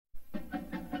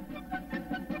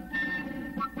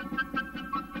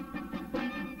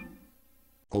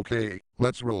Okay,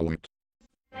 let's roll it.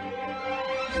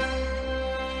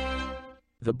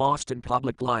 The Boston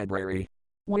Public Library.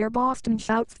 Where Boston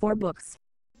shouts for books.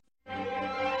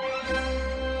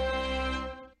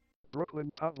 Brooklyn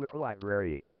Public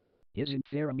Library. Isn't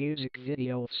there a music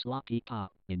video of Sloppy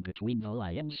Pop in Between the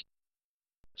Lions?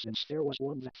 Since there was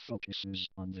one that focuses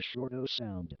on the short O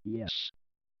sound, yes.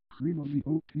 Cream of the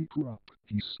OP crop,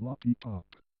 he's Sloppy Pop.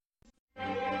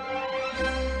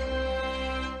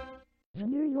 The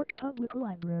New York Public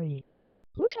Library.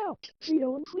 Look out,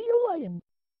 Cleo and Cleo Lion.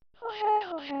 Ha ha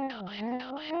ha ha ha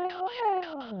ha ha ha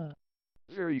ha ha.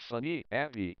 Very funny,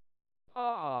 Abby.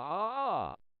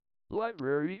 Ah,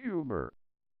 library humor.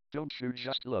 Don't you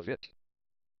just love it?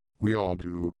 We all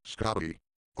do, Scotty.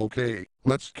 Okay,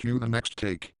 let's cue the next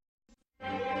take.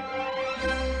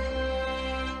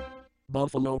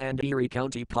 Buffalo and Erie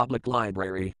County Public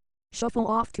Library. Shuffle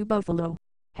off to Buffalo.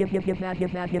 Hip hip hip hip hip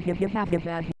hip hip hip hip hip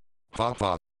hip. Ha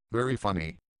ha. Very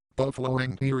funny. Buffalo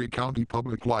and Erie County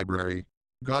Public Library.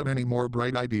 Got any more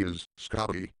bright ideas,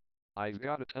 Scotty? I've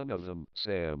got a ton of them,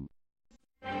 Sam.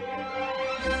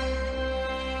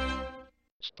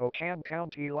 Spokane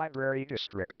County Library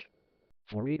District.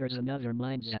 For readers and other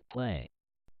minds at play.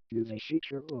 Do they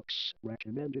feature books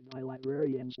recommended by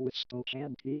librarians with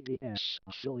Spokane PBS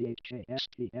affiliate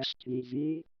KSPS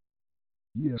TV?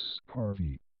 Yes,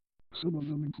 Harvey. Some of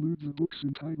them include the books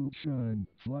entitled Shine,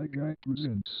 Fly Guy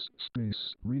Presents,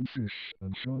 Space, Rainfish,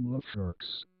 and Sean Love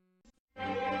Sharks.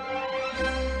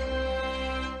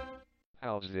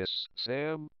 How's this,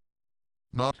 Sam?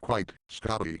 Not quite,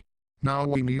 Scotty. Now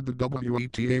we need the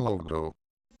WETA logo.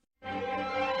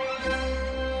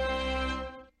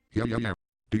 Yeah.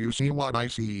 Do you see what I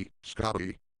see,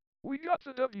 Scotty? We got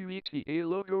the WETA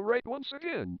logo right once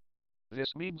again.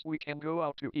 This means we can go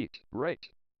out to eat, right?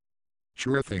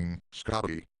 Sure thing,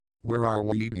 Scotty. Where are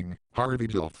we eating, Harvey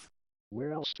Dilf?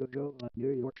 Where else to go but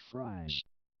New York fries?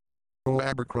 Oh,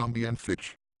 Abercrombie and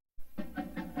Fitch.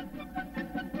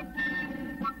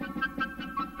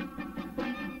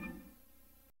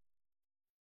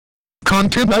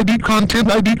 Content ID,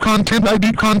 content ID, content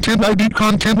ID, content ID,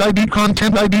 content ID,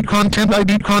 content ID, content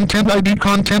ID, content ID,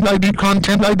 content ID,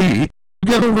 content ID.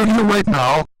 Get over here right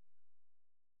now.